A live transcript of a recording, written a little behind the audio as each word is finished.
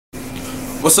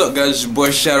What's up, guys? It's your boy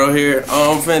Shadow here.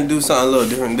 I'm finna do something a little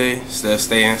different today instead of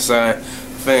stay inside. I'm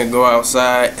finna go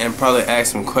outside and probably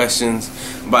ask some questions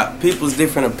about people's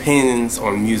different opinions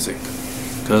on music.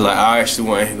 Cause like I actually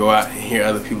want to go out and hear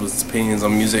other people's opinions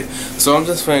on music. So I'm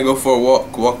just finna go for a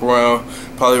walk around,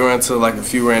 probably run to like a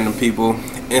few random people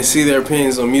and see their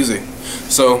opinions on music.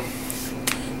 So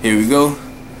here we go.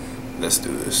 Let's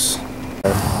do this.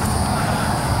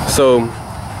 So,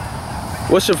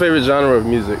 what's your favorite genre of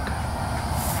music?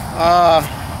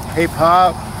 Hip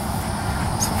hop,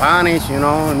 Spanish,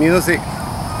 music,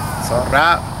 so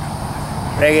rap,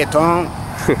 reggaeton.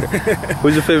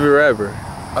 Who's your favorite rapper?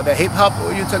 The hip hop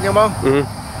you talking about?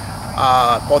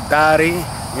 Potari,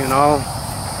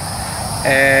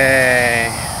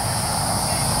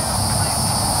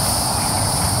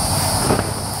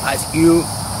 Ice Cube.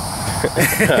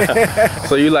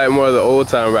 So you like more of the old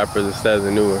time rappers instead of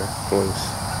the newer ones.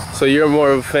 So you're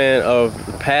more of a fan of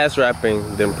past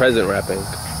rapping than present rapping?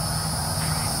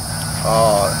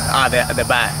 The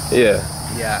back. Yeah.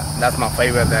 Yeah, that's my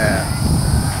favorite. The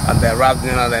rap,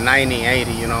 the 90,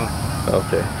 80,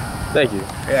 Okay. Thank you.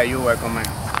 Yeah, you're welcome, man.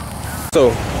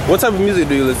 So, what type of music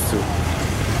do you listen to?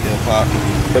 Hip hop.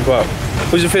 Hip hop.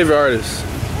 Who's your favorite artist?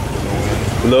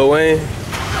 Lil Wayne.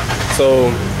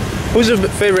 So, who's your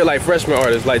favorite like freshman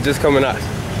artist, like just coming out?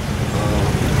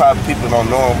 Probably people don't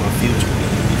know him, but Future.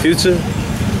 Future?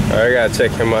 Alright, I gotta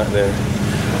check him out then.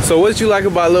 So what you like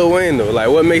about Lil Wayne though? Like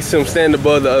what makes him stand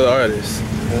above the other artists?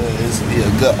 He's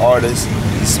a good artist,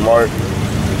 he's smart,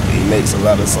 he makes a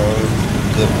lot of songs,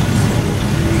 good ones.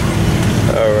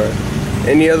 Alright.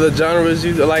 Any other genres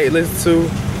you like listen to?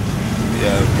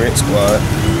 Yeah, Brick Squad.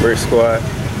 Brick Squad.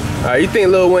 You think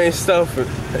Lil Wayne's stuff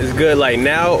is good like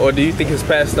now, or do you think his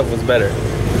past stuff was better?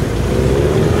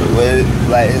 Well,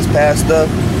 like his past stuff,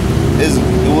 it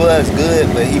was good,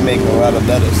 but he making a lot of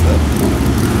better stuff.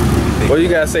 What do you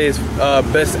guys say his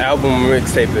best album or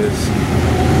mixtape is?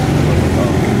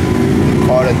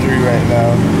 Carter 3 right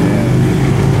now, yeah.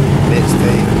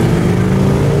 Mixtape,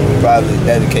 probably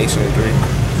Dedication 3.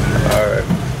 Alright.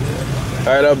 Yeah.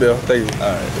 Alright, I'll Bill. Thank you.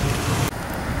 Alright.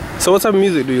 So what type of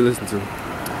music do you listen to?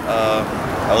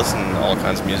 I listen to all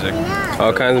kinds of music.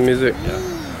 All kinds of music? Yeah.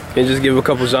 Can you just give a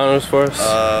couple genres for us?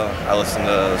 I listen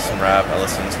to some rap, I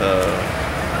listen to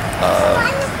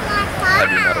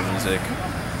heavy metal music,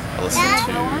 I listen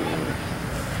to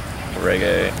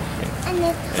reggae,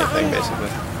 anything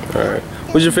basically. Alright.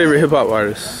 Who's your favorite hip hop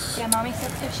artist? I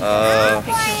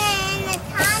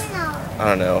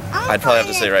don't know. I'd probably have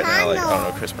to say right now, like, I don't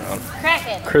know, Chris Brown.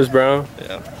 Chris Brown?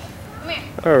 Yeah.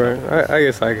 Alright, I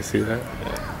guess I can see that.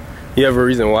 Yeah. You have a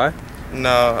reason why?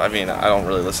 No, I mean, I don't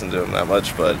really listen to him that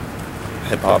much, but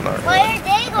hip-hop, not really.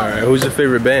 Alright, who's your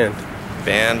favorite band?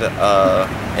 Band,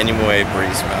 Anyway,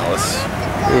 Breeze, Malice.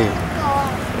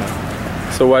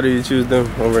 So why do you choose them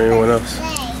over anyone else?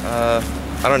 I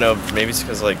don't know, maybe it's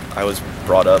because, like, I was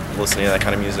brought up listening to that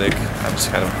kind of music. I've just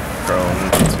kind of grown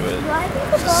into it,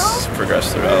 just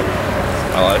progressed throughout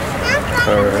my life.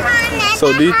 Alright.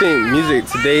 So do you think music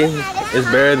today is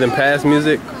better than past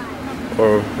music,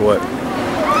 or what?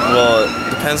 Well,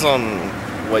 it depends on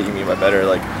what you mean by better.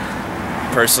 Like,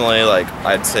 personally, like,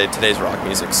 I'd say today's rock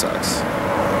music sucks.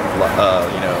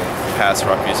 Past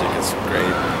rock music is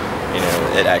great.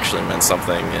 It actually meant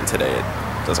something, and today it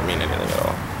doesn't mean anything at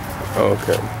all.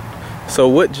 Okay. So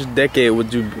which decade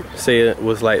would you say it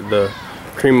was like the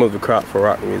cream of the crop for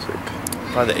rock music?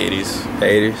 Probably the 80s. The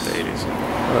 80s? The 80s.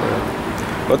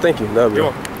 Alright. Well, thank you. That'll be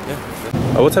all.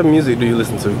 Yeah. What type of music do you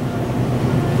listen to?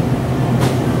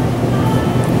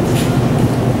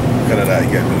 Cut it out, you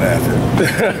got me laughing.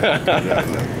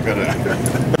 Cut it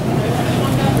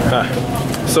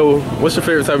out. So, what's your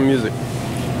favorite type of music?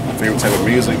 My favorite type of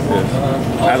music? Yes.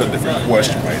 That's a different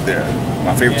question right there.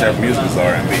 My favorite type of music is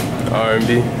R&B.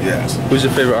 R&B? Yes. Who's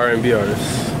your favorite R&B artist?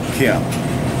 Kim.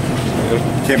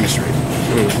 Chemistry.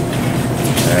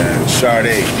 And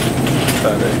Sade.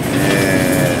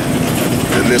 And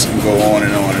the list can go on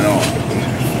and on and on.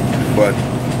 But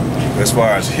as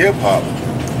far as hip hop,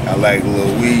 I like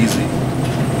Lil Weezy,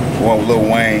 Lil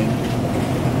Wayne,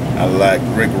 I like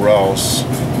Rick Ross,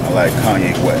 I like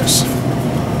Kanye West.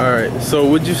 Alright, so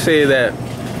would you say that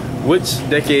which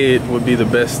decade would be the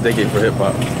best decade for hip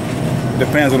hop?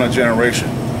 Depends on the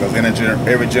generation, because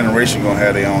every generation gonna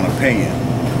have their own opinion.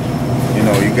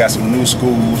 You got some new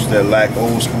schools that like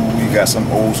old school, you got some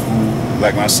old school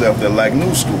like myself that like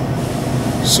new school.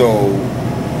 So,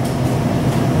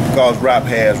 because rap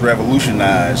has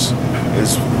revolutionized,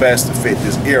 it's best to fit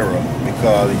this era,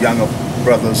 because the younger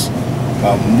brothers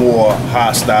are more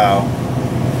hostile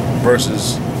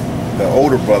versus the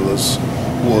older brothers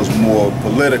who was more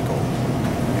political.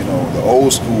 The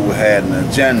old school had an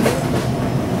agenda.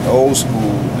 The old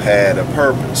school had a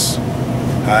purpose.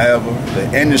 However,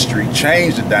 the industry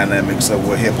changed the dynamics of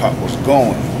where hip-hop was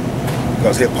going,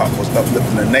 because hip-hop was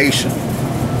uplifting the nation.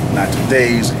 Now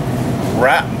today's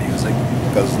rap music,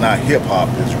 because it's not hip-hop,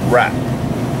 it's rap.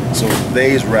 So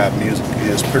today's rap music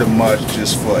is pretty much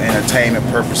just for entertainment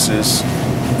purposes,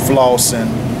 flossing,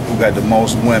 who got the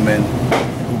most women,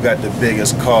 who got the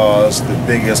biggest cars, the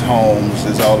biggest homes.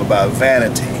 It's all about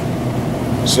vanity.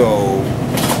 So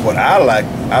what I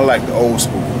like the old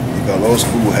school, because old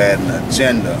school had an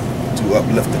agenda to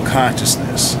uplift the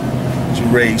consciousness, to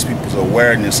raise people's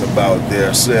awareness about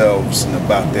themselves and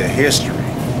about their history.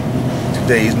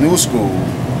 Today's new school,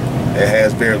 it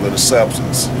has very little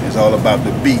substance. It's all about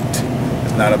the beat.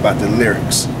 It's not about the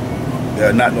lyrics. There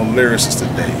are not no lyricists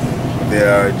today.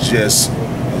 There are just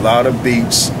a lot of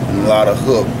beats and a lot of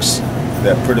hooks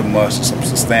that pretty much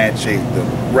substantiate the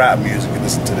rap music we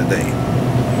listen to today.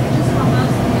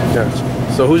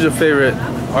 Gotcha. So who's your favorite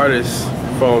artist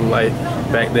from like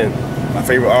back then? My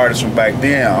favorite artist from back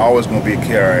then always gonna be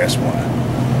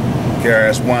KRS-One.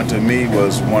 KRS-One to me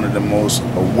was one of the most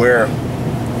aware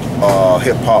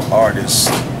hip-hop artists,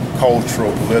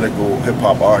 cultural, political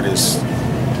hip-hop artists,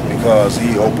 because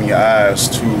he opened your eyes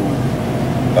to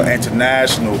an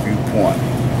international viewpoint.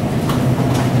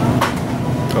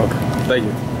 Okay, thank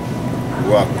you.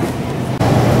 You're welcome.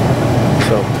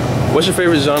 So, what's your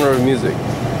favorite genre of music?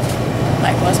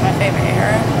 Like, what's my favorite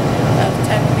era of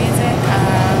type of music?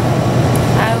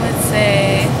 I would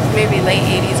say maybe late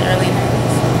 80s, early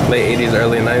 90s. Late 80s,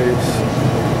 early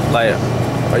 90s? Like,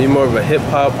 are you more of a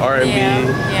hip-hop, R&B?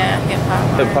 Yeah,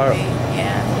 hip-hop, Hip-hop? R&B,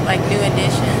 yeah. Like New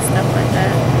Edition, stuff like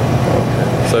that.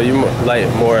 Okay. So you like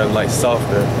more like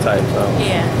softer type,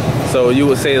 Yeah. So you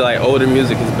would say like older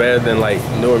music is better than like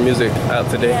newer music out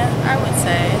today? Yeah, I would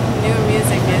say newer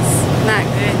music is not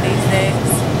good these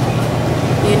days.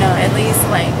 You know, at least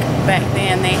like back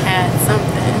then they had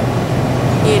something,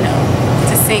 you know,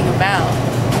 to sing about.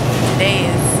 Today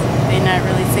they're not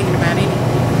really singing about anything.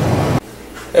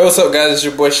 Hey, what's up guys, it's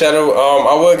your boy Shadow.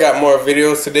 I would've got more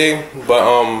videos today, but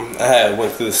I had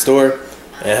went to the store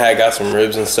and had got some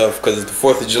ribs and stuff because it's the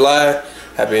 4th of July,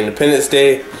 happy Independence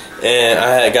Day, and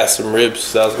I had got some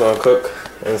ribs that I was gonna cook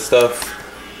and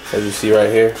stuff, as you see right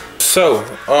here. So,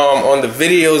 on the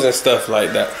videos and stuff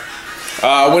like that,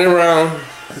 I went around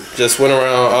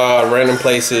random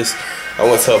places. I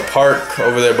went to a park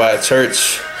over there by a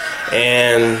church,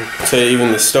 and to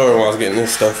even the store when I was getting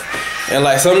this stuff. And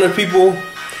like some of the people,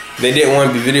 they didn't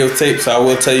want to be videotaped, so I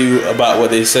will tell you about what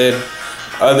they said.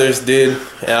 Others did,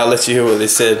 and I'll let you hear what they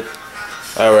said.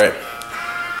 Alright.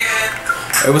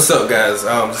 Hey, what's up guys?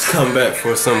 Just coming back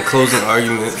for some closing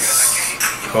arguments,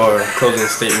 or closing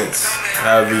statements,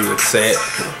 however you would say it.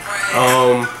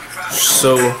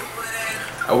 So,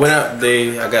 I went out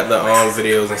there, I got the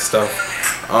videos and stuff.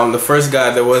 The first guy,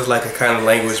 there was like a kind of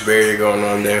language barrier going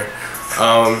on there.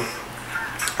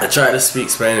 I tried to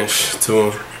speak Spanish to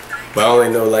him, but I only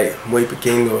know like muy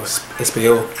pequeño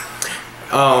español.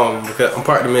 Because I'm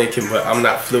part Dominican, but I'm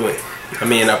not fluent. I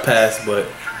mean, I passed, but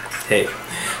hey.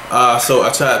 So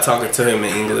I tried talking to him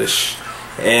in English,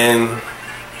 and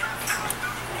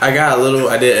I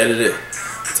did edit it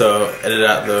to edit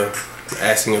out the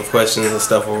asking him questions and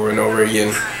stuff over and over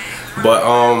again. But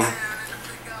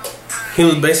he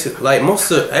was basically like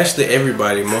actually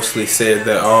everybody mostly said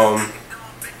that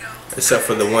except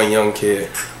for the one young kid,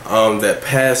 that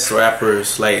past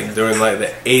rappers like during like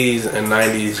the 80s and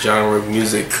 90s genre of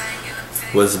music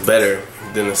was better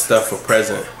than the stuff for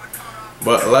present.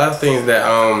 But a lot of things that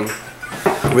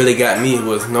really got me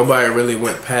was nobody really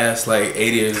went past like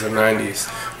 80s or 90s.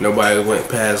 Nobody went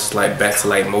past like back to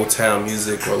like Motown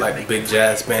music or like big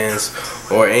jazz bands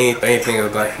or anything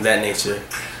of like that nature.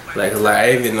 Like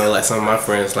I even know like some of my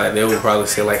friends, like they would probably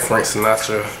say like Frank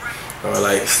Sinatra or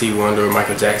like Stevie Wonder or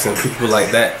Michael Jackson, people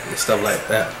like that and stuff like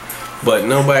that. But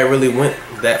nobody really went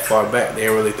that far back. They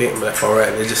didn't really think that far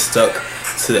back. They just stuck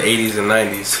to the 80s and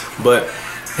 90s. But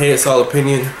hey, it's all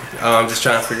opinion. I'm just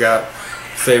trying to figure out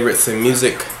favorites in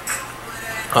music.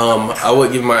 I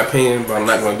would give my opinion, but I'm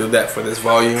not going to do that for this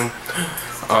volume.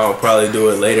 I'll probably do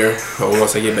it later, or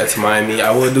once I get back to Miami.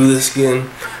 I will do this again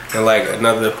in like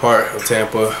another part of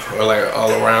Tampa, or like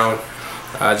all around.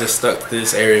 I just stuck to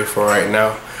this area for right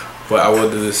now, but I will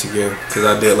do this again because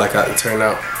I did like how it turned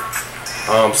out.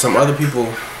 Some other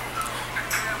people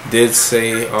did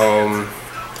say,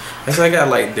 actually I got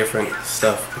like different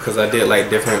stuff because I did like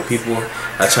different people.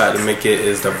 I tried to make it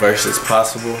as diverse as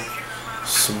possible.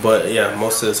 So, but yeah,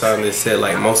 most of the time they said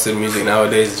like most of the music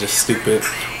nowadays is just stupid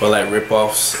or like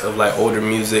rip-offs of like older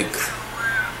music.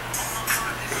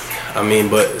 I mean,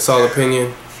 but it's all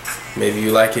opinion. Maybe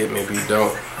you like it, maybe you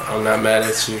don't. I'm not mad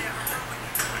at you.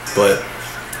 But,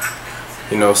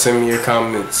 you know, send me your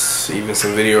comments, even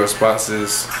some video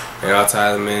responses, and I'll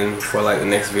tie them in for like the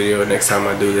next video, next time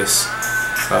I do this.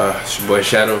 It's your boy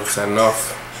Shadow signing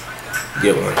off.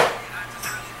 Get one.